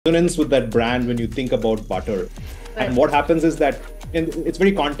resonance with that brand when you think about butter. And Right, what happens is that, and it's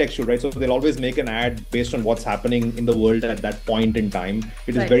very contextual, right? So they'll always make an ad based on what's happening in the world at that point in time.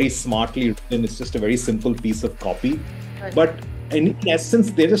 It is right, very smartly written. It's just a very simple piece of copy. right. But in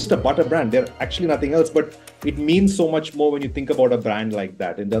essence, they're just a butter brand. They're actually nothing else. But it means so much more when you think about a brand like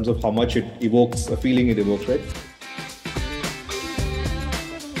that in terms of how much it evokes, a feeling it evokes, right?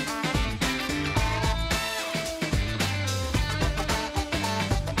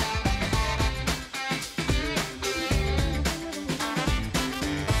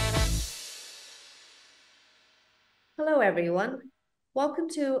 Hello, everyone. Welcome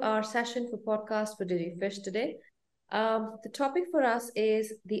to our session for podcast for Did You Fish today. The topic for us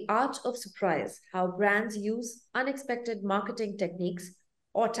is the art of surprise, how brands use unexpected marketing techniques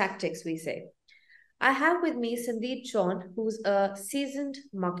or tactics, we say. I have with me Sandeep John, who's a seasoned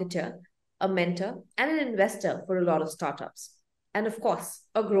marketer, a mentor, and an investor for a lot of startups. And of course,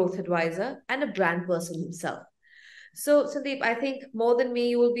 a growth advisor and a brand person himself. So, Sandeep, I think more than me,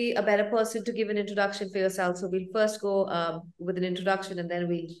 you will be a better person to give an introduction for yourself. So, we'll first go with an introduction and then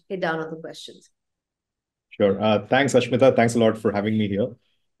we'll hit down on the questions. Sure. Thanks, Ashmita. Thanks a lot for having me here.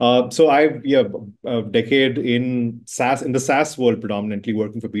 So I've a decade in SaaS in the SaaS world, predominantly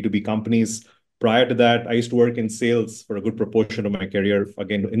working for B2B companies. Prior to that, I used to work in sales for a good proportion of my career,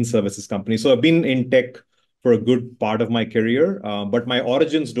 again in services companies. So I've been in tech for a good part of my career, but my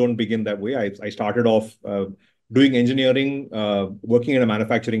origins don't begin that way. I started off doing engineering, working in a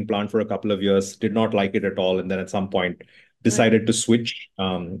manufacturing plant for a couple of years. Did not like it at all, and then at some point Right. decided to switch.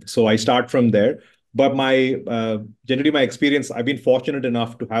 So I start from there. But generally my experience, I've been fortunate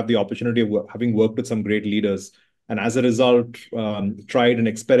enough to have the opportunity of having worked with some great leaders, and as a result, tried and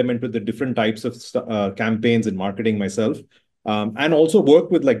experimented with the different types of campaigns and marketing myself, and also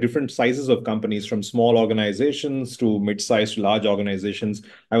worked with like different sizes of companies, from small organizations to mid-sized to large organizations.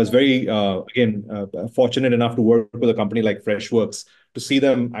 I was very again fortunate enough to work with a company like Freshworks to see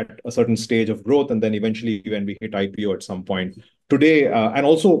them at a certain stage of growth, and then eventually when we hit IPO at some point today, and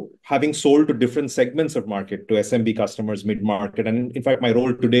also having sold to different segments of market, to SMB customers, mid market. And in fact, my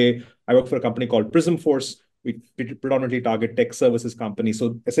role today, I work for a company called Prismforce. We predominantly target tech services companies.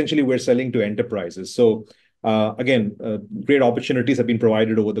 So essentially, we're selling to enterprises. So again, great opportunities have been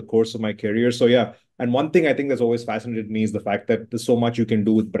provided over the course of my career. So yeah, and one thing I think that's always fascinated me is the fact that there's so much you can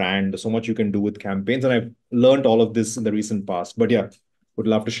do with brand, there's so much you can do with campaigns, and I've learned all of this in the recent past. But yeah, would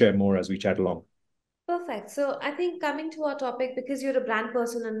love to share more as we chat along. Perfect. So I think coming to our topic, because you're a brand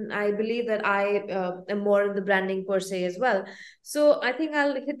person, and I believe that I am more in the branding per se as well. So I think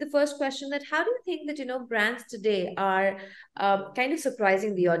I'll hit the first question: that how do you think that brands today are kind of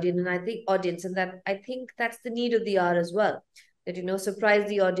surprising the audience, and I think that's the need of the hour as well. That surprise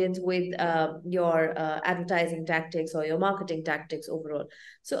the audience with your advertising tactics or your marketing tactics overall.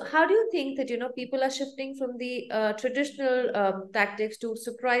 So, how do you think that people are shifting from the traditional tactics to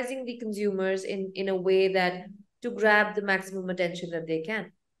surprising the consumers in a way that to grab the maximum attention that they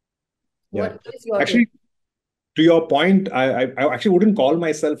can? Yeah. What is your take? Actually, to your point, I actually wouldn't call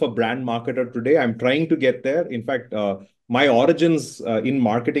myself a brand marketer today. I'm trying to get there. In fact, my origins in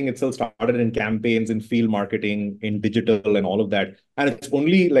marketing itself started in campaigns, in field marketing, in digital, and all of that. And it's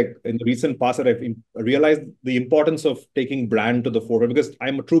only like in the recent past that I've realized the importance of taking brand to the forefront, because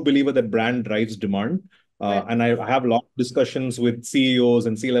I'm a true believer that brand drives demand. Right, And I have a lot of discussions with CEOs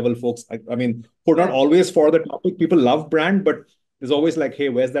and C-level folks. I mean, who are not right, always for the topic. People love brand, but there's always like, hey,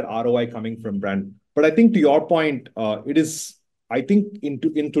 where's that ROI coming from brand? But I think to your point, it is. I think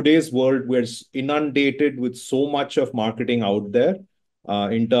in today's world, we're inundated with so much of marketing out there,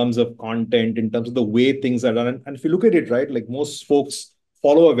 in terms of content, in terms of the way things are done. And if you look at it, right, like most folks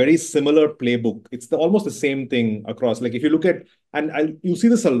follow a very similar playbook. It's almost the same thing across. Like if you look at, and you see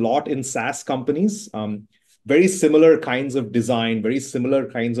this a lot in SaaS companies, very similar kinds of design, very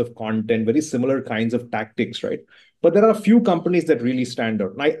similar kinds of content, very similar kinds of tactics, right? But there are a few companies that really stand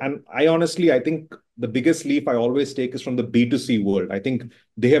out. And I honestly, I think the biggest leap I always take is from the B2C world. I think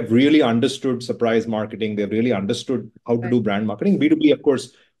they have really understood surprise marketing. They've really understood how to right. do brand marketing. B2B, of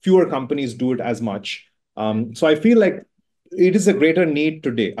course, fewer companies do it as much. So I feel like it is a greater need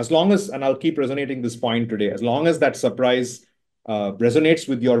today, as long as, and I'll keep resonating this point today, as long as that surprise resonates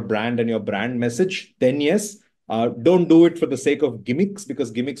with your brand and your brand message, then yes. Don't do it for the sake of gimmicks,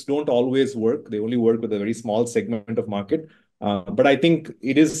 because gimmicks don't always work. They only work with a very small segment of market. But I think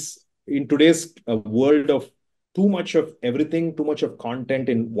it is in today's world of too much of everything, too much of content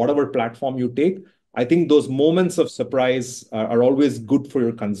in whatever platform you take. I think those moments of surprise are always good for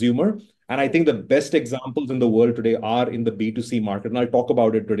your consumer. And I think the best examples in the world today are in the B2C market. And I'll talk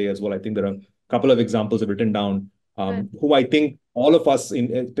about it today as well. I think there are a couple of examples I've written down. Right. who I think all of us,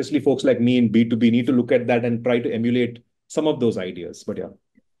 especially folks like me in B2B, need to look at that and try to emulate some of those ideas. But yeah.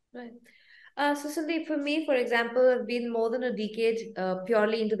 Right. So Sandeep, for me, for example, I've been more than a decade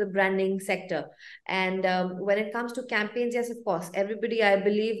purely into the branding sector. And when it comes to campaigns, yes, of course, everybody, I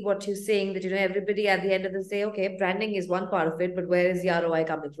believe what you're saying that, everybody at the end of the day, okay, branding is one part of it, but where is the ROI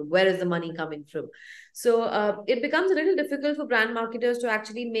coming from? Where is the money coming from? So it becomes a little difficult for brand marketers to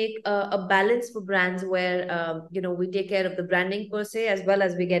actually make a balance for brands where, we take care of the branding per se, as well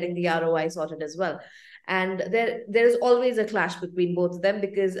as we're getting the ROI sorted as well. And there is always a clash between both of them,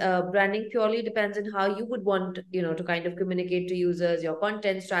 because branding purely depends on how you would want to kind of communicate to users, your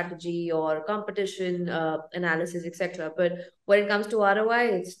content strategy, your competition analysis, etc. But when it comes to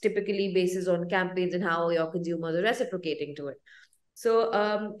ROI, it's typically basis on campaigns and how your consumers are reciprocating to it. So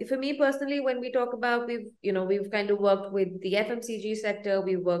for me personally, when we talk about, we've kind of worked with the FMCG sector,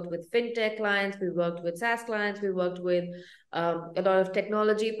 we've worked with fintech clients, we've worked with SaaS clients, we've worked with a lot of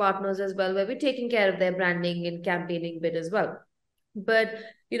technology partners as well, where we're taking care of their branding and campaigning bit as well. But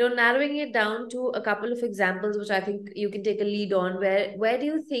narrowing it down to a couple of examples, which I think you can take a lead on, where do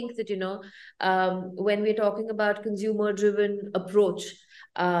you think that when we're talking about consumer driven approach,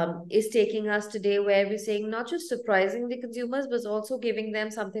 is taking us today, where we're saying not just surprising the consumers, but also giving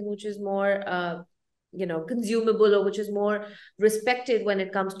them something which is more consumable, or which is more respected when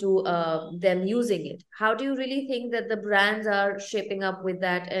it comes to them using it. How do you really think that the brands are shaping up with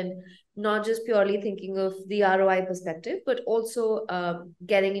that, and not just purely thinking of the ROI perspective, but also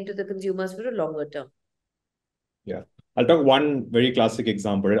getting into the consumers for a longer term? Yeah. I'll talk one very classic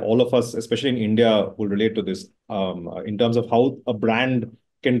example. Right? All of us, especially in India, will relate to this in terms of how a brand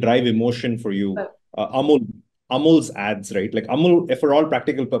can drive emotion for you. Amul's ads, right? Like Amul, for all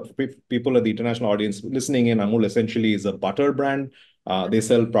practical people at the international audience listening in, Amul essentially is a butter brand. They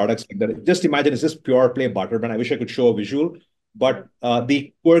sell products like that. Just imagine it's just pure play butter brand. I wish I could show a visual, but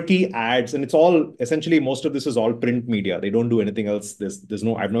the quirky ads, and it's all essentially most of this is all print media. They don't do anything else. There's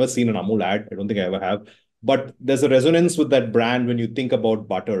no, I've never seen an Amul ad. I don't think I ever have, but there's a resonance with that brand when you think about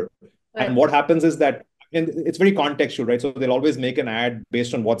butter. And what happens is that, and it's very contextual, right? So they'll always make an ad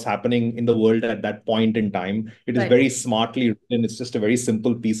based on what's happening in the world at that point in time. It is very smartly written. It's just a very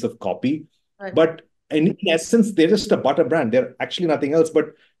simple piece of copy. But in essence, they're just a butter brand. They're actually nothing else, but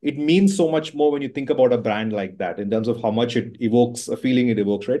it means so much more when you think about a brand like that in terms of how much it evokes, a feeling it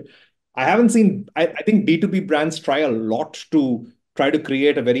evokes, right? I think B2B brands try a lot to try to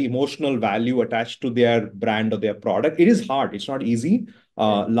create a very emotional value attached to their brand or their product. It is hard. It's not easy.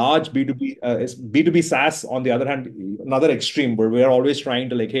 Large B2B is B2B SaaS, on the other hand, another extreme where we're always trying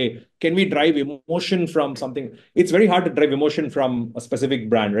to like, hey, can we drive emotion from something? It's very hard to drive emotion from a specific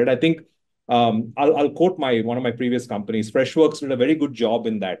brand, right? I think I'll quote one of my previous companies. Freshworks did a very good job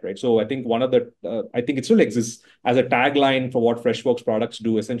in that, right? So I think I think it still exists as a tagline for what Freshworks products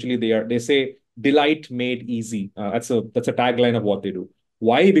do. Essentially, they say delight made easy. That's a tagline of what they do.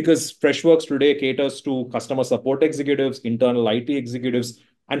 Why? Because Freshworks today caters to customer support executives, internal IT executives,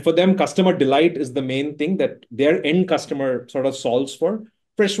 and for them, customer delight is the main thing that their end customer sort of solves for.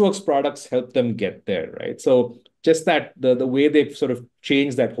 Freshworks products help them get there, right? So just that the way they've sort of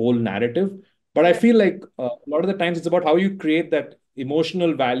changed that whole narrative. But I feel like a lot of the times it's about how you create that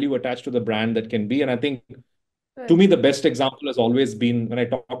emotional value attached to the brand that can be. And I think to me, the best example has always been when I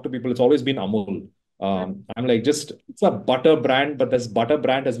talk to people, it's always been Amul. I'm like, it's a butter brand, but this butter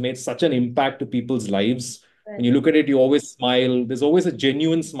brand has made such an impact to people's lives. When you look at it, you always smile. There's always a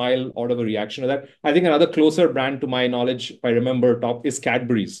genuine smile out of a reaction to that. I think another closer brand to my knowledge, if I remember top, is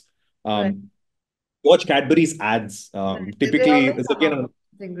Cadbury's. Watch Cadbury's ads. They Typically, always it's come up again with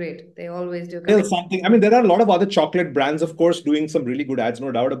something great. They always do come there's up. something. I mean, there are a lot of other chocolate brands, of course, doing some really good ads,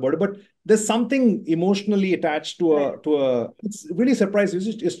 no doubt about it. But there's something emotionally attached to a. It's really surprising.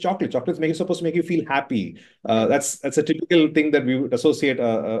 It's chocolate. Chocolate's supposed to make you feel happy. That's a typical thing that we would associate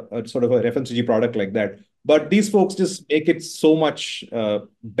a sort of an FMCG product like that. But these folks just make it so much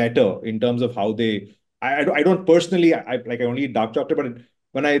better in terms of how they. I don't personally. I only eat dark chocolate, but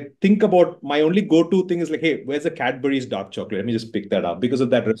when I think about my only go-to thing is like, hey, where's the Cadbury's dark chocolate? Let me just pick that up because of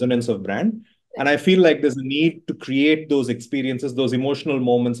that resonance of brand. And I feel like there's a need to create those experiences, those emotional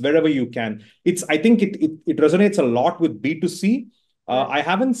moments wherever you can. I think it resonates a lot with B2C. I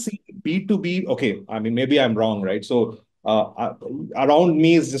haven't seen B2B. Okay, I mean, maybe I'm wrong, right? So around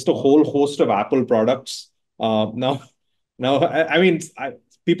me is just a whole host of Apple products. Now, I mean,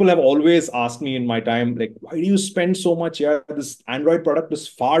 people have always asked me in my time, like, why do you spend so much? Yeah, this Android product is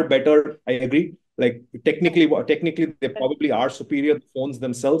far better. I agree. Like technically, they probably are superior the phones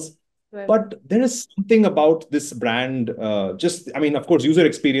themselves. But there is something about this brand. I mean, of course, user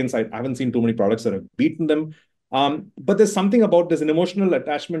experience. I haven't seen too many products that have beaten them. But there's an emotional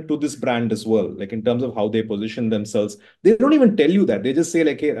attachment to this brand as well, like in terms of how they position themselves. They don't even tell you that. They just say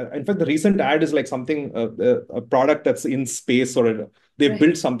like, hey, in fact, the recent ad is like something, a product that's in space, or they Right.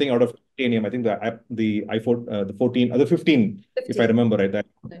 built something out of titanium. I think the iPhone, the 14, the 15, if I 15. remember right, that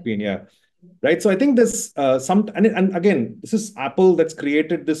Right. 15, yeah. Right. So I think there's and again, this is Apple that's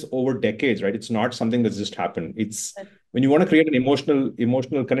created this over decades, right? It's not something that's just happened. It's Right. when you want to create an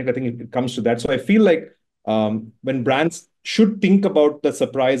emotional connect, I think it comes to that. So I feel like when brands should think about the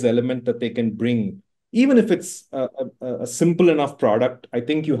surprise element that they can bring, even if it's a simple enough product, I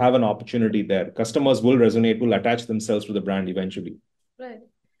think you have an opportunity there. Customers will resonate, will attach themselves to the brand eventually. Right.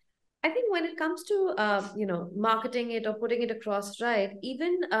 I think when it comes to marketing it or putting it across right,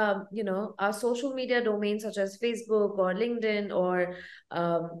 even our social media domains such as Facebook or LinkedIn or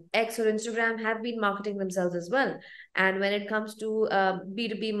X or Instagram have been marketing themselves as well. And when it comes to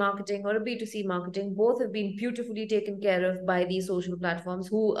B2B marketing or a B2C marketing, both have been beautifully taken care of by these social platforms.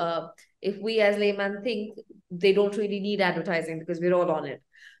 Who, if we as laymen think they don't really need advertising because we're all on it.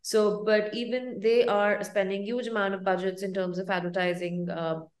 So, but even they are spending huge amount of budgets in terms of advertising.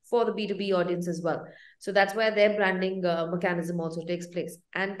 For the B2B audience as well. So that's where their branding mechanism also takes place.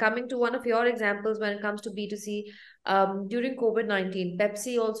 And coming to one of your examples when it comes to B2C, during COVID-19,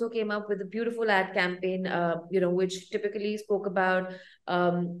 Pepsi also came up with a beautiful ad campaign, which typically spoke about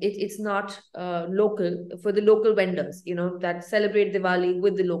it's not local for the local vendors, that celebrate Diwali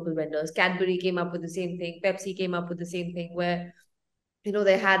with the local vendors. Cadbury came up with the same thing. Pepsi came up with the same thing where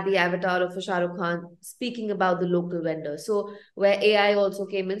they had the avatar of Shah Rukh Khan speaking about the local vendors. So where AI also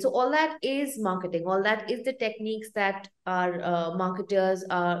came in. So all that is marketing. All that is the techniques that our marketers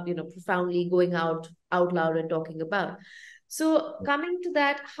are, profoundly going out loud and talking about. So coming to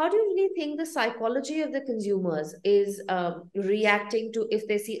that, how do you really think the psychology of the consumers is reacting to if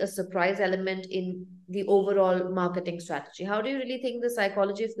they see a surprise element in the overall marketing strategy? How do you really think the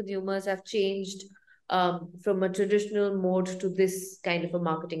psychology of consumers have changed from a traditional mode to this kind of a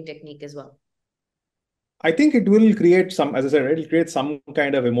marketing technique as well? I think it will create some, as I said, right, it'll create some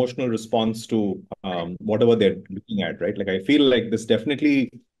kind of emotional response to Right. whatever they're looking at, right? Like I feel like there's definitely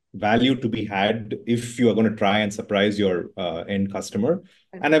value to be had if you are going to try and surprise your end customer.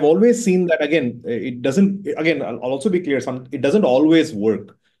 Right. And I've always seen that again, it doesn't, again, I'll also be clear, it doesn't always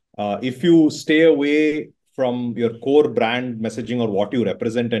work. If you stay away from your core brand messaging or what you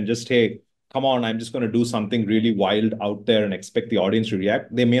represent and just, hey, come on, I'm just going to do something really wild out there and expect the audience to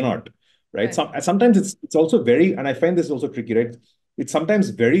react, they may not, right? Right. Sometimes it's also very, and I find this also tricky, right? It's sometimes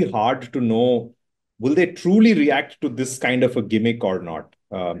very hard to know, will they truly react to this kind of a gimmick or not?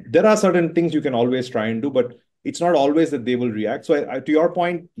 There are certain things you can always try and do, but it's not always that they will react. So to your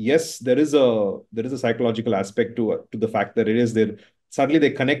point, yes, there is a psychological aspect to the fact that it is there. Suddenly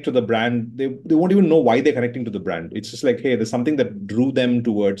they connect to the brand. They won't even know why they're connecting to the brand. It's just like, hey, there's something that drew them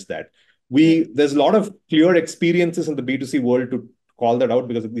towards that. Right. There's a lot of clear experiences in the B2C world to call that out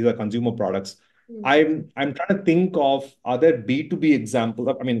because these are consumer products. Mm. I'm trying to think of other B2B examples.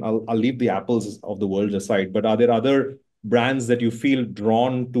 I mean, I'll leave the Apples of the world aside, but are there other brands that you feel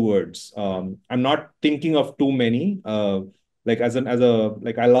drawn towards? I'm not thinking of too many. Like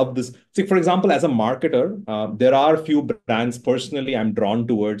like I love this. See, for example, as a marketer, there are a few brands personally I'm drawn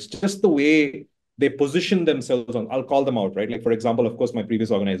towards. Just the way they position themselves on. I'll call them out, right? Like for example, of course, my previous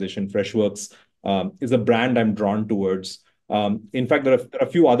organization, Freshworks, is a brand I'm drawn towards. In fact, there are a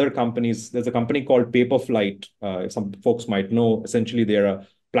few other companies. There's a company called Paperflight. Some folks might know. Essentially, they're a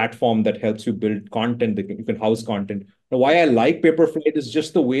platform that helps you build content. You can house content. Now, why I like Paperflight is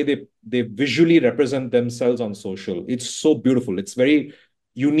just the way they visually represent themselves on social. It's so beautiful. It's very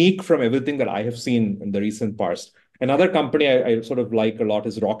unique from everything that I have seen in the recent past. Another company I sort of like a lot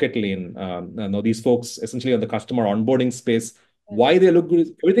is Rocket Lane. Now, these folks essentially on the customer onboarding space, Right. why they look good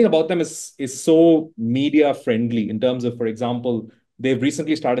everything about them is so media friendly in terms of, for example, they've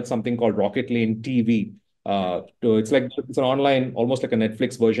recently started something called Rocket Lane TV. It's an online, almost like a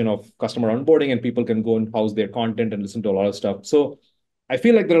Netflix version of customer onboarding, and people can go and house their content and listen to a lot of stuff. So I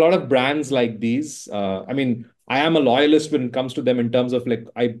feel like there are a lot of brands like these. I mean, I am a loyalist when it comes to them in terms of like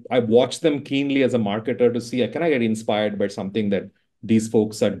I watch them keenly as a marketer to see can I get inspired by something that these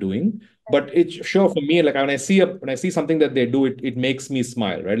folks are doing. But it's sure for me, like when I see something that they do, it makes me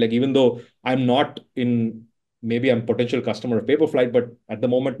smile, right? Like even though I'm not in, maybe I'm a potential customer of Paperflight, but at the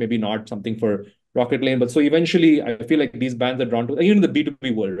moment maybe not something for Rocket Lane. But so eventually, I feel like these brands are drawn to, even in the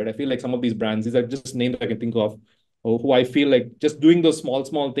B2B world, right? I feel like some of these brands, these are just names I can think of, who I feel like just doing those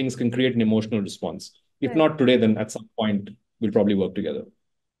small things can create an emotional response. If Right. not today, then at some point we'll probably work together.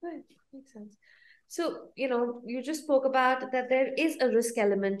 Right. Makes sense. So, you just spoke about that there is a risk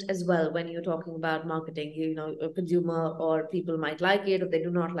element as well when you're talking about marketing. A consumer or people might like it or they do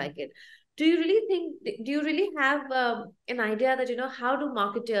not like it. Do you really have an idea that, how do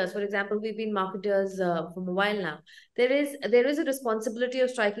marketers, for example, we've been marketers for a while now. There is a responsibility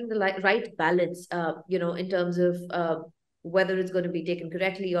of striking the right balance, in terms of whether it's going to be taken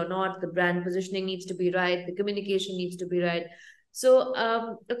correctly or not. The brand positioning needs to be right. The communication needs to be right. So,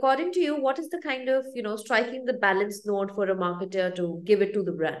 according to you, what is the kind of, striking the balance note for a marketer to give it to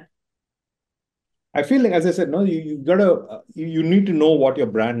the brand? I feel like, as I said, no, you gotta you need to know what your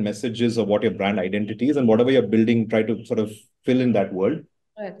brand message is or what your brand identity is, and whatever you're building, try to sort of fill in that world.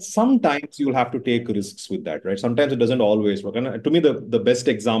 Right, Sometimes you'll have to take risks with that, right? Sometimes it doesn't always work. And to me, the best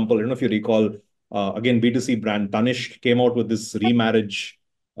example, I don't know if you recall, again, B2C brand Tanishq came out with this remarriage,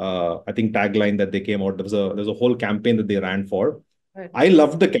 I think, tagline that they came out. There was a whole campaign that they ran for. right, I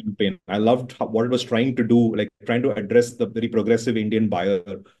loved the campaign. I loved what it was trying to do, like trying to address the very progressive Indian buyer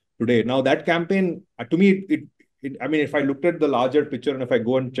today. Now, that campaign, to me, I mean, if I looked at the larger picture and if I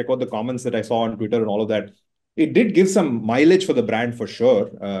go and check out the comments that I saw on Twitter and all of that, it did give some mileage for the brand for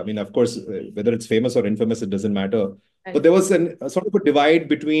sure. I mean, of course, whether it's famous or infamous, it doesn't matter. But right, there was a sort of a divide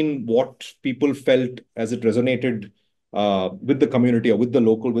between what people felt as it resonated with the community or with the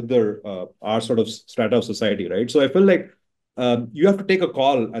local, with their our sort of strata of society, right? So I feel like you have to take a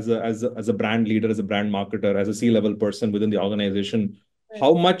call as a brand leader, as a brand marketer, as a C-level person within the organization. right,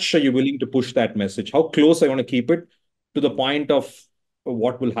 How much are you willing to push that message? How close I want to keep it to the point of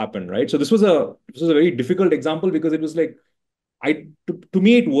what will happen, right? So this was a very difficult example because it was like to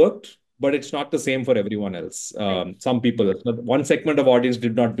me it worked, but it's not the same for everyone else. right, Some people, one segment of audience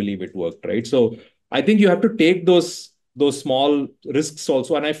did not believe it worked, right? So I think you have to take those small risks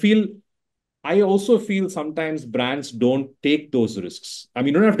also, and I also feel sometimes brands don't take those risks. I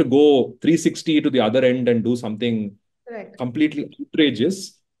mean, you don't have to go 360 to the other end and do something correct. completely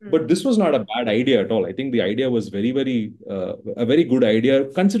outrageous. Hmm. But this was not a bad idea at all. I think the idea was a very good idea,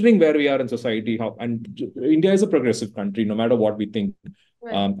 considering where we are in society. How and India is a progressive country, no matter what we think.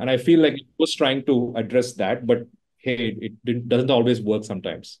 Right, And I feel like it was trying to address that, but hey, doesn't always work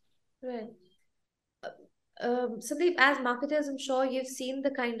sometimes. right. Sandeep, as marketers, I'm sure you've seen the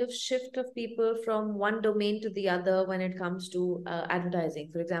kind of shift of people from one domain to the other when it comes to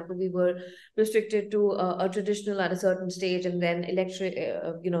advertising. For example, we were restricted to a traditional at a certain stage, and then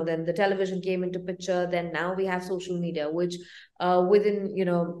then the television came into picture. Then now we have social media, which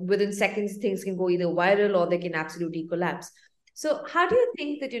within seconds things can go either viral or they can absolutely collapse. So, how do you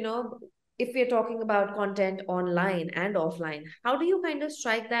think that if we're talking about content online and offline, how do you kind of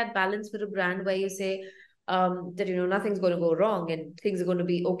strike that balance for a brand where you say that nothing's going to go wrong and things are going to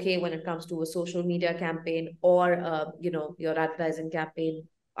be okay when it comes to a social media campaign or your advertising campaign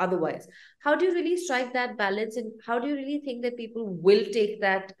otherwise? How do you really strike that balance, and how do you really think that people will take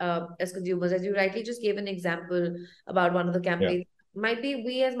that as consumers? As you rightly just gave an example about one of the Yeah, campaigns, might be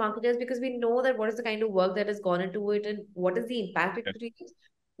we as marketers, because we know that what is the kind of work that has gone into it and what is the impact it yeah, creates,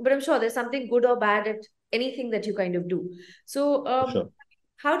 but I'm sure there's something good or bad at anything that you kind of do. So for sure.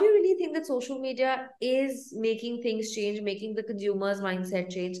 how do you really think that social media is making things change, making the consumer's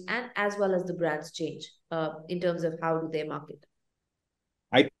mindset change, and as well as the brands change in terms of how do they market?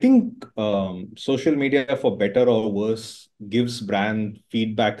 I think social media, for better or worse, gives brand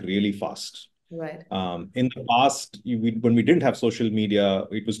feedback really fast. Right. In the past, when we didn't have social media,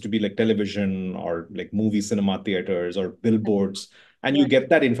 it was to be like television or like movie cinema theaters or billboards. And you Right. get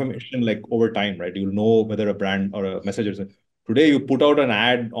that information like over time, right? You'll know whether a brand or a message is. Today, you put out an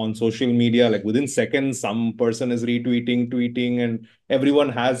ad on social media, like within seconds, some person is retweeting, tweeting, and everyone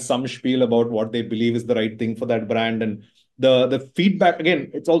has some spiel about what they believe is the right thing for that brand. And the feedback,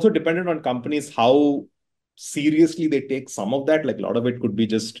 again, it's also dependent on companies how seriously they take some of that. Like a lot of it could be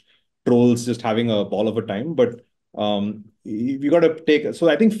just trolls just having a ball of a time. But you got to take. So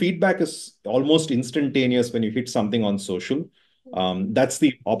I think feedback is almost instantaneous when you hit something on social. That's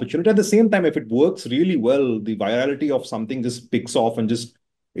the opportunity. At the same time, if it works really well, the virality of something just picks off and just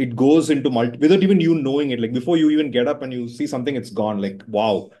it goes into without even you knowing it. Like before you even get up and you see something, it's gone. Like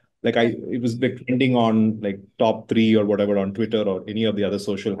wow. Like Right. it was like trending on like top three or whatever on Twitter or any of the other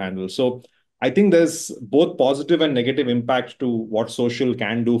social handles. So I think there's both positive and negative impact to what social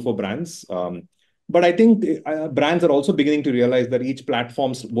can do for brands. But I think brands are also beginning to realize that each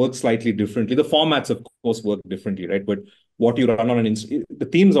platform works slightly differently. The formats, of course, work differently, right? But what you run on the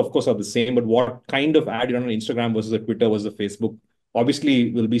themes, of course, are the same. But what kind of ad you run on Instagram versus a Twitter versus a Facebook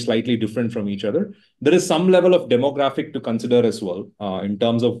obviously will be slightly different from each other. There is some level of demographic to consider as well in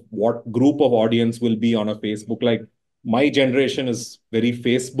terms of what group of audience will be on a Facebook. Like my generation is very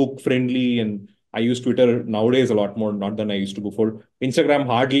Facebook friendly and I use Twitter nowadays a lot more, not than I used to before. Instagram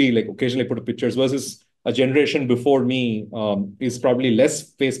hardly, like occasionally put pictures versus a generation before me is probably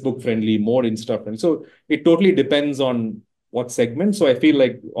less Facebook friendly, more Insta friendly. So it totally depends on what segment. So I feel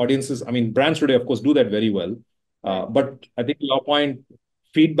like audiences, I mean, brands today, of course, do that very well. Right. But I think your point,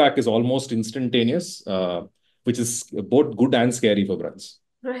 feedback is almost instantaneous, which is both good and scary for brands.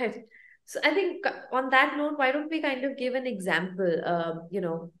 Right. So I think on that note, why don't we kind of give an example?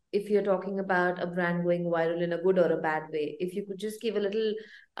 If you're talking about a brand going viral in a good or a bad way, if you could just give a little,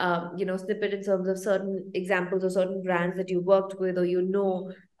 snippet in terms of certain examples or certain brands that you worked with or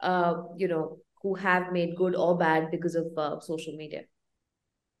who have made good or bad because of social media.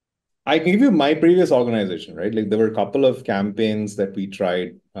 I can give you my previous organization, right? Like there were a couple of campaigns that we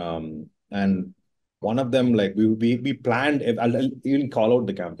tried, and one of them, like we planned. I'll even call out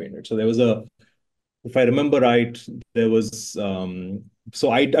the campaign, right? So there was a, if I remember right, there was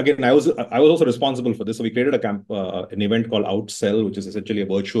so I was also responsible for this. So we created an event called Outsell, which is essentially a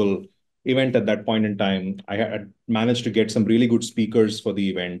virtual event at that point in time. I had managed to get some really good speakers for the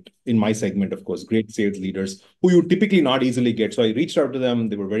event in my segment, of course, great sales leaders who you typically not easily get. So I reached out to them.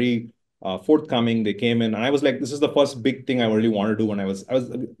 They were very forthcoming. They came in, and I was like, "This is the first big thing I really want to do." When I was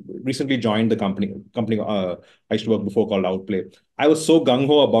recently joined the company I used to work before called Outplay. I was so gung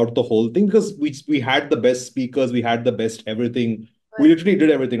ho about the whole thing because we had the best speakers, we had the best everything. We Right. literally did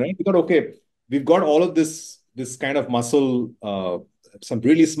everything, right? We thought, okay, we've got all of this kind of muscle, some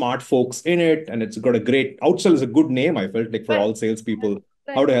really smart folks in it, and it's got a great outsell is a good name. I felt like for Right. all salespeople,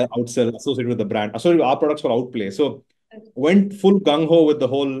 how Right. to outsell associated with the brand, associated with our products for Outplay. So Right. went full gung ho with the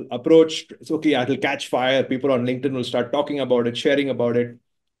whole approach. It's okay, it'll catch fire. People on LinkedIn will start talking about it, sharing about it.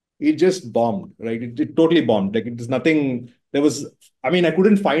 It just bombed, right? It totally bombed. Like it was nothing. There was, I mean, I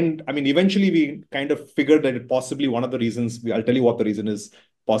couldn't find. I mean, eventually we kind of figured that it possibly one of the reasons. I'll tell you what the reason is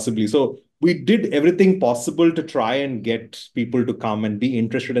possibly. So we did everything possible to try and get people to come and be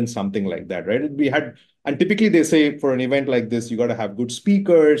interested in something like that, right? We had, and typically they say for an event like this, you got to have good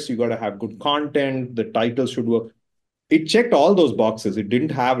speakers, you got to have good content, the title should work. It checked all those boxes. It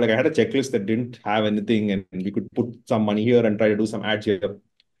didn't have, like, I had a checklist that didn't have anything, and we could put some money here and try to do some ads here.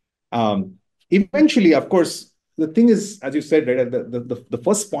 um, Eventually, of course, the thing is, as you said, right, the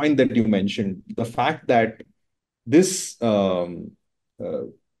first point that you mentioned, the fact that this uh,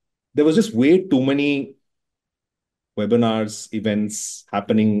 there was just way too many webinars, events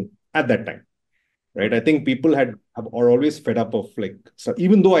happening at that time, right? I think people are always fed up of, like, so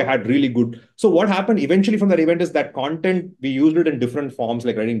even though I had really good. So what happened eventually from that event is that content, we used it in different forms,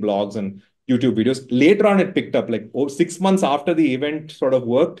 like writing blogs and YouTube videos. Later on, it picked up, like, oh, 6 months after the event sort of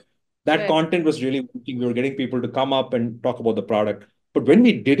worked. That Right. content was really working. We were getting people to come up and talk about the product. But when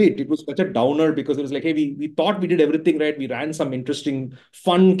Right. we did it, it was such a downer because it was like, hey, we thought we did everything right. We ran some interesting,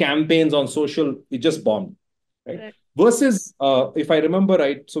 fun campaigns on social. It just bombed, right? Right. Versus, if I remember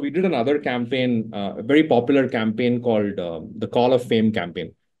right, so we did another campaign, a very popular campaign called the Call of Fame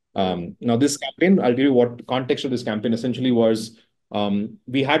campaign. Mm. Now, this campaign, I'll give you what context of this campaign essentially was.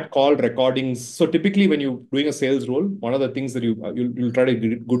 We had call recordings. So typically, when you're doing a sales role, one of the things that you'll try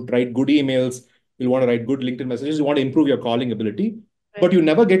to write good emails, you'll want to write good LinkedIn messages, you want to improve your calling ability, but Right. you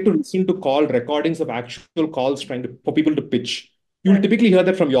never get to listen to call recordings of actual calls trying to for people to pitch. You'll Right. typically hear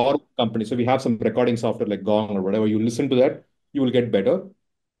that from your company. So we have some recording software like Gong or whatever. You listen to that, you will get better.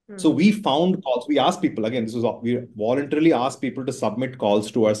 So Mm. we found calls. We asked people, again, this was, we voluntarily asked people to submit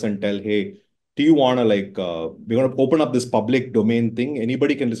calls to us and tell, hey, do you want to, like, we're going to open up this public domain thing.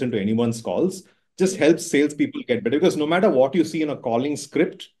 Anybody can listen to anyone's calls. Just Mm. helps salespeople get better because no matter what you see in a calling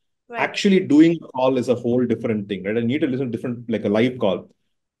script, Right. actually doing a call is a whole different thing, right? I need to listen to different, like a live call.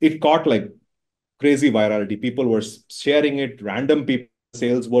 It caught like crazy virality. People were sharing it, random people,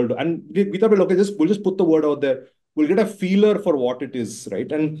 sales world, and we thought, well, okay, we'll just put the word out there. We'll get a feeler for what it is,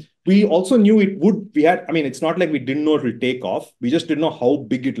 right? And we also knew it would. We had, I mean, it's not like we didn't know it will take off. We just didn't know how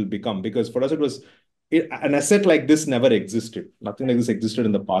big it will become because for us it was an asset like this never existed. Nothing like Right. this existed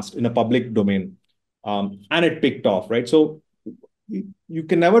in the past in a public domain, and it picked off, right? So you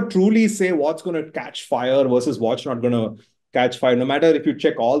can never truly say what's going to catch fire versus what's not going to catch fire. No matter if you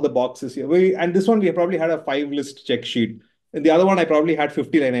check all the boxes here. And this one, we probably had a 5 list check sheet. And the other one, I probably had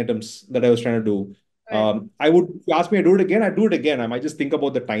 50 line items that I was trying to do. Right. I would, if you ask me to do it again, I'd do it again. I might just think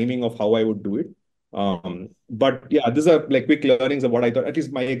about the timing of how I would do it. But yeah, these are like quick learnings of what I thought, at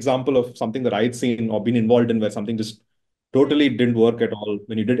least my example of something that I'd seen or been involved in where something just Right. totally didn't work at all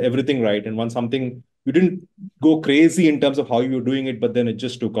when you did everything right. And once something, you didn't go crazy in terms of how you were doing it, but then it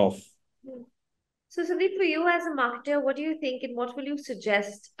just took off. Mm. So, Sandeep, for you as a marketer, what do you think, and what will you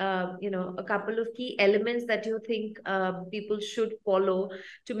suggest? A couple of key elements that you think people should follow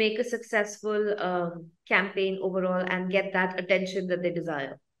to make a successful campaign overall and get that attention that they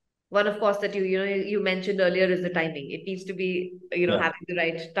desire. One, of course, that you mentioned earlier is the timing. It needs to be Yeah. having the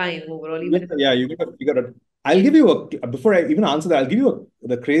right time overall, Yeah, even if yeah, you gotta figure it. I'll give you before I even answer that, I'll give you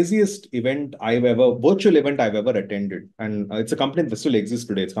the craziest virtual event I've ever attended. And it's a company that still exists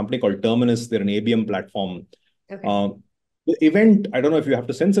today. It's a company called Terminus. They're an ABM platform. okay, Um, the event, I don't know if you have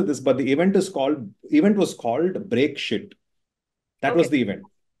to censor this, but the event was called Break Shit. That okay, was the event,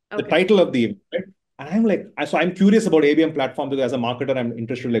 the okay, title of the event. Right? And I'm like, so I'm curious about ABM platform because as a marketer, I'm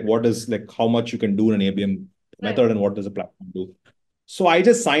interested like what is like how much you can do in an ABM right, method and what does a platform do. So I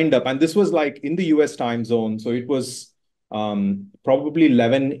just signed up, and this was like in the US time zone. So it was probably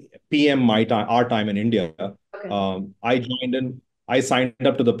 11 p.m. my time, our time in India. okay, I joined in, I signed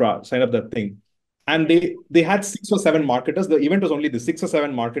up to signed up that thing. And okay, they had 6 or 7 marketers. The event was only the 6 or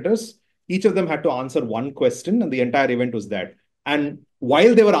 7 marketers. Each of them had to answer one question, and the entire event was that. okay, And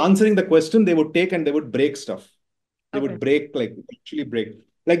while they were answering the question, they would take and they would break stuff. They okay, would break, like actually break.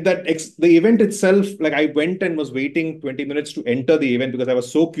 Like the event itself, like I went and was waiting 20 minutes to enter the event because I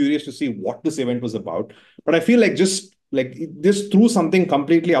was so curious to see what this event was about. But I feel like just like this threw something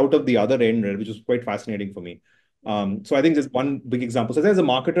completely out of the other end, right, which was quite fascinating for me. So I think just one big example. So as a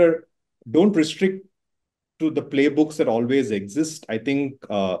marketer, don't restrict to the playbooks that always exist. I think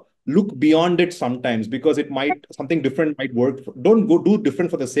look beyond it sometimes because it might something different might work. Don't go do different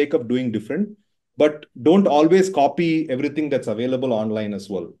for the sake of doing different, but don't always copy everything that's available online as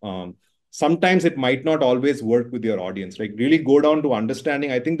well. Sometimes it might not always work with your audience. Like really go down to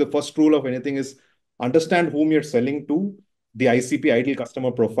understanding. I think the first rule of anything is understand whom you're selling to, the ICP, ideal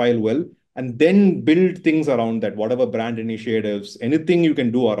customer profile, well, and then build things around that, whatever brand initiatives, anything you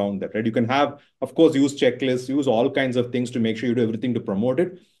can do around that, right? You can have, of course, use checklists, use all kinds of things to make sure you do everything to promote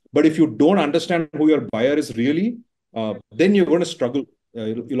it. But if you don't understand who your buyer is really, then you're going to struggle.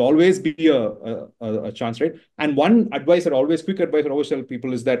 You'll always be a chance, right? And one advice that always, quick advice I always tell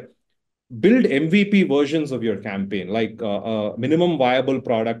people is that build MVP versions of your campaign, like a minimum viable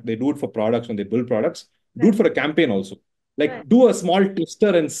product. They do it for products when they build products. Do it right, for a campaign also. right, Like do a small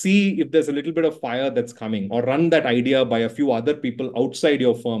tester and see if there's a little bit of fire that's coming, or run that idea by a few other people outside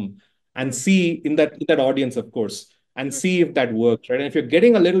your firm and hmm, see in that audience, of course, and hmm, see if that works, right? And if you're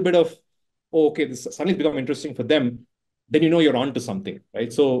getting a little bit of, oh, okay, this suddenly become interesting for them, then you know you're on to something,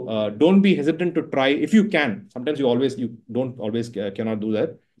 right? So don't be hesitant to try if you can. Sometimes you don't always cannot do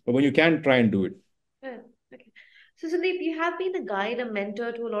that, but when you can, try and do it. right. Okay. So, Sandeep, you have been a guide, a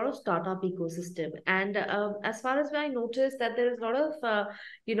mentor to a lot of startup ecosystem, and as far as I noticed, that there is a lot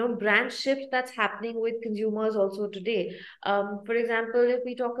of brand shift that's happening with consumers also today. For example, if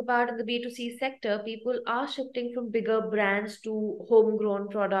we talk about in the B2C sector, people are shifting from bigger brands to homegrown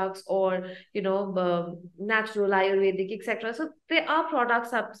products or natural Ayurvedic, etc. So there are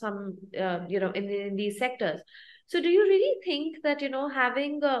products up some in these sectors. So do you really think that,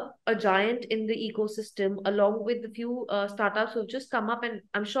 having a giant in the ecosystem along with the few startups who've just come up, and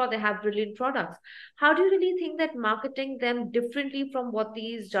I'm sure they have brilliant products, how do you really think that marketing them differently from what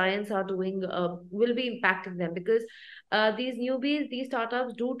these giants are doing will be impacting them? Because these newbies, these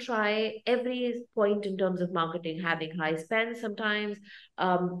startups do try every point in terms of marketing, having high spend sometimes,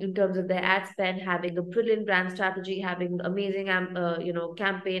 in terms of their ad spend, having a brilliant brand strategy, having amazing,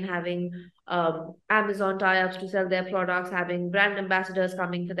 campaign, having Amazon tie-ups to sell their products, having brand ambassadors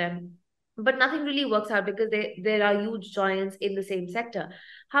coming for them. But nothing really works out because there are huge giants in the same sector.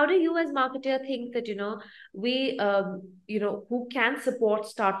 How do you, as marketer, think that we who can support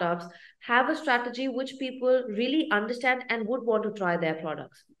startups have a strategy which people really understand and would want to try their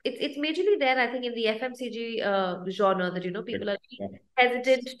products? It's majorly there, I think, in the FMCG genre that Right. people are really Yeah.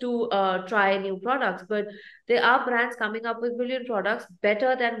 hesitant to try new products, but there are brands coming up with brilliant products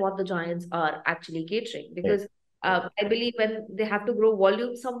better than what the giants are actually catering. Right. Because Right. I believe when they have to grow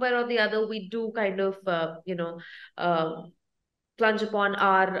volume somewhere or the other, we do kind of, uh, plunge upon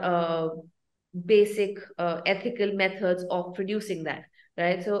our basic ethical methods of producing that.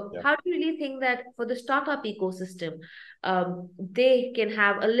 Right. So, Yeah. how do you really think that for the startup ecosystem, they can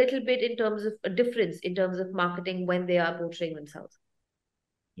have a little bit in terms of a difference in terms of marketing when they are portraying themselves?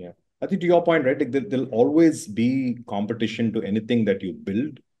 Yeah. I think to your point, right? Like there'll always be competition to anything that you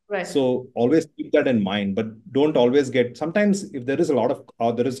build. Right. So always keep that in mind, but don't always get, sometimes if there is a lot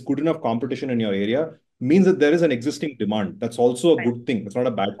of, there is good enough competition in your area, means that there is an existing demand. That's also a Right. good thing. It's not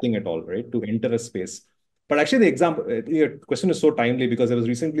a bad thing at all, right? To enter a space. But actually the example, your question is so timely because I was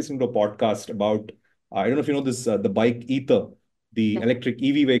recently listening to a podcast about, I don't know if you know this, the bike Ether. the Yeah. electric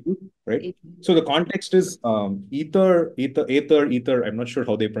EV vehicle, right? So the Right. context is Ether. I'm not sure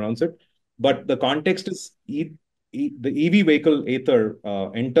how they pronounce it, Mm. but the context is the EV vehicle Ether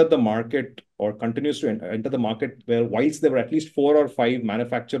entered the market or continues to enter the market where whilst there were at least four or five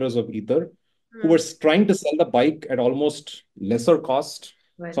manufacturers of Ether who were Mm. trying to sell the bike at almost lesser cost.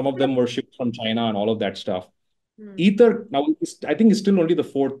 Right. Some of them were shipped from China and all of that stuff. Mm. Ether now I think is still only the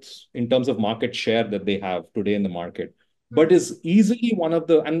fourth in terms of market share that they have today in the market, but Mm. is easily one of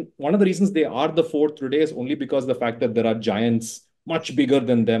the reasons they are the fourth today is only because the fact that there are giants much bigger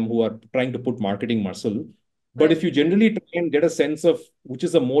than them who are trying to put marketing muscle. But Right. if you generally try and get a sense of which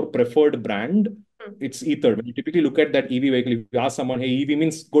is a more preferred brand, Mm. it's Ether. When you typically look at that EV vehicle, if you ask someone, "Hey, EV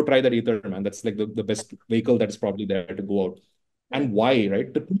means go try that Ether, man. That's like the best vehicle that's probably there to go out." Right. And why,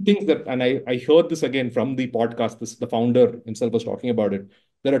 right? The two things that, and I heard this again from the podcast, the founder himself was talking about it.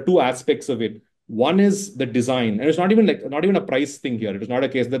 There are two aspects of it. One is the design, and it's not even a price thing here. It was not a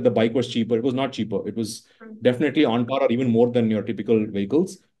case that the bike was cheaper. It was not cheaper. It was Mm. definitely on par or even more than your typical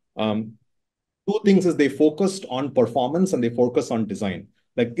vehicles. Mm. Two things is they focused on performance and they focus on design.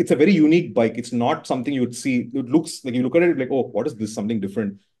 Like it's a very unique bike. It's not something you would see. It looks like you look at it like, oh, what is this? Something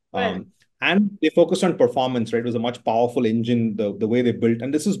different. Right. And they focused on performance, right? It was a much powerful engine, the way they built.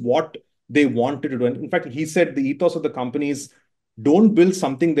 And this is what they wanted to do. And in fact, he said the ethos of the company is don't build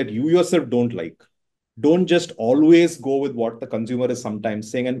something that you yourself don't like. Don't just always go with what the consumer is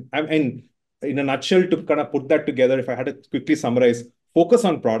sometimes saying. And I mean, in a nutshell, to kind of put that together, if I had to quickly summarize, focus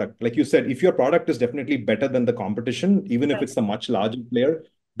on product. Like you said, if your product is definitely better than the competition, even if Right. it's a much larger player,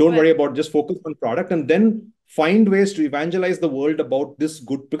 don't Right. worry about just focus on product and then find ways to evangelize the world about this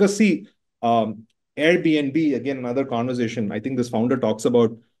good. Because see, um, Airbnb, again, another conversation. I think this founder talks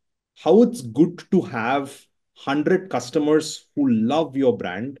about how it's good to have 100 customers who love your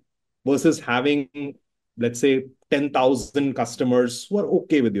brand Mm. versus having, let's say, 10,000 customers who are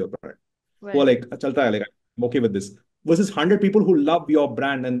okay with your brand, who are Right. like, Chalta hai, like, I'm okay with this, versus 100 people who love your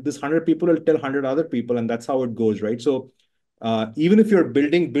brand. And this 100 people will tell 100 other people, and that's how it goes, right? So, even if you're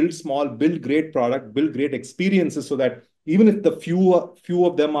build small, build great product, build great experiences so that even if the few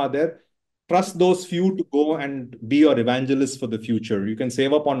of them are there, Mm. trust those few to go and be your evangelists for the future. You can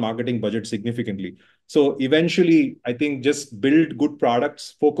save up on marketing budget significantly. So eventually, I think just build good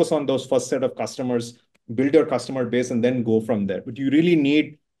products, focus on those first set of customers, build your customer base, and then go from there. But you really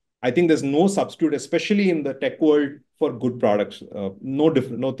need, I think there's no substitute, especially in the tech world, for good products. No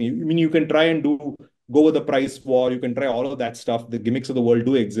different, no thing. I mean, you can try and go with the price war. You can try all of that stuff. The gimmicks of the world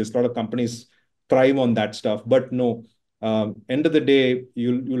do exist. A lot of companies thrive on that stuff. But no, end of the day,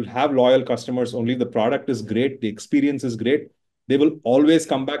 you'll have loyal customers only if the product is great, the experience is great. They will always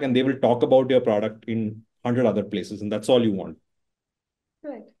come back and they will talk about your product in 100 other places, and that's all you want.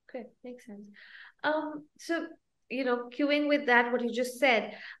 Right. Great. Makes sense. So, queuing with that, what you just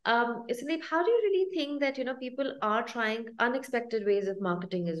said, Sandeep, how do you really think that, people are trying unexpected ways of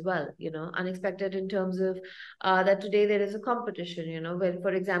marketing as well, unexpected in terms of that today there is a competition, when,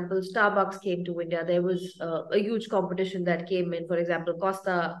 for example, Starbucks came to India, there was a huge competition that came in, for example,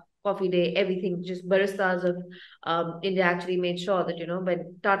 Costa Coffee Day, everything, just baristas of India actually made sure that,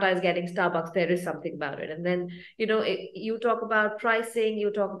 when Tata is getting Starbucks, there is something about it. And then you talk about pricing,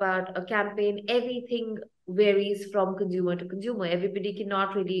 you talk about a campaign, everything varies from consumer to consumer. Everybody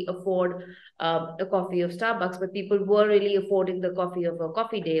cannot really afford a coffee of Starbucks, but people were really affording the coffee of a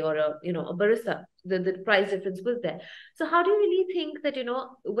coffee day or a barista. The price difference was there. So how do you really think that,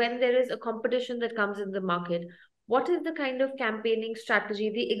 when there is a competition that comes in the market, what is the kind of campaigning strategy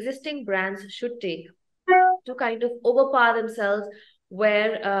the existing brands should take to kind of overpower themselves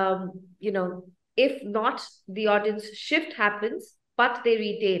where if not, the audience shift happens, but they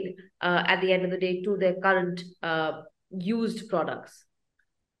retain at the end of the day to their current used products.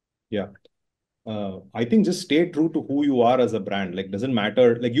 Yeah. I think just stay true to who you are as a brand. Like, doesn't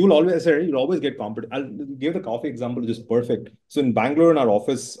matter. Like, you'll always get competition. I'll give the coffee example, just perfect. So in Bangalore, in our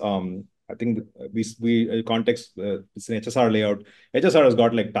office, I think we context it's an HSR layout. HSR has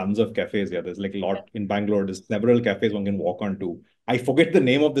got like tons of cafes. Yeah, there's like a lot in Bangalore. There's several cafes one can walk on to. I forget the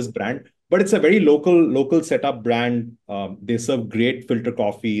name of this brand, but it's a very local setup brand. They serve great filter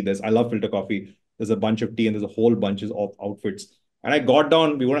coffee. I love filter coffee. There's a bunch of tea and there's a whole bunches of outfits. And I got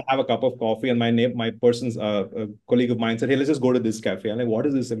down, we want to have a cup of coffee, and my person's a colleague of mine said, "Hey, let's just go to this cafe." I'm like, "What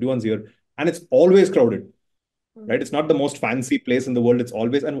is this? Everyone's here." And it's always crowded, right? Mm. It's not the most fancy place in the world. It's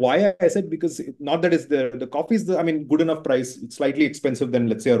always, and why I said, because not that it's the coffee is I mean, good enough price. It's slightly expensive than,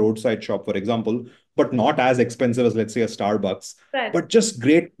 let's say, a roadside shop, for example, but not as expensive as, let's say, a Starbucks, Right. but just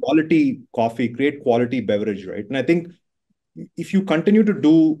great quality coffee, great quality beverage, right? And I think if you continue to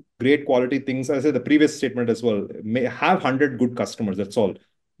do great quality things, as I said the previous statement as well, may have 100 good customers. That's all.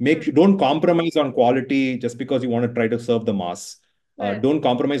 Don't compromise on quality just because you want to try to serve the mass. Right. Don't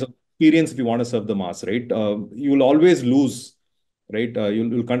compromise on experience if you want to serve the mass, right? You will always lose, right?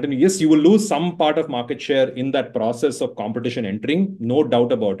 You'll continue. Yes, you will lose some part of market share in that process of competition entering, no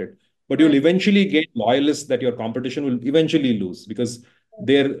doubt about it. But you'll Right. eventually get loyalists that your competition will eventually lose because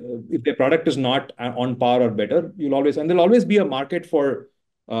their if their product is not on par or better, you'll always and there'll always be a market for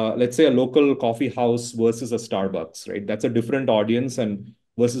let's say a local coffee house versus a Starbucks, right? That's a different audience and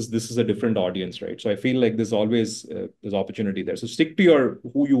versus this is a different audience, right? So I feel like there's always there's opportunity there. So stick to your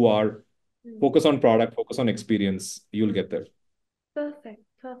who you are, Mm. focus on product, focus on experience, you'll get there. Perfect,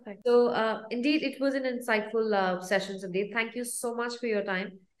 perfect. So, indeed, it was an insightful session, Sandeep. Thank you so much for your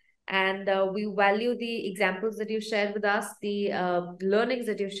time. And we value the examples that you shared with us, the learnings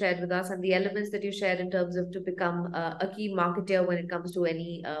that you shared with us, and the elements that you shared in terms of to become a key marketer when it comes to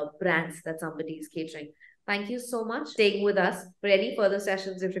any brands that somebody is catering. Thank you so much for staying with us for any further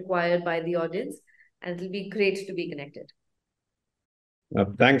sessions if required by the audience. And it'll be great to be connected.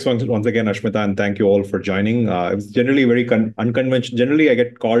 Thanks once again, Ashmita, and thank you all for joining. It was generally very unconventional. Generally, I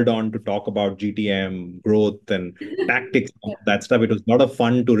get called on to talk about GTM, growth, and tactics, all of that stuff. It was a lot of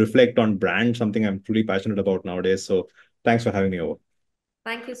fun to reflect on brand, something I'm truly passionate about nowadays. So thanks for having me over.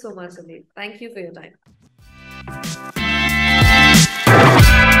 Thank you so much, Sandeep. Thank you for your time.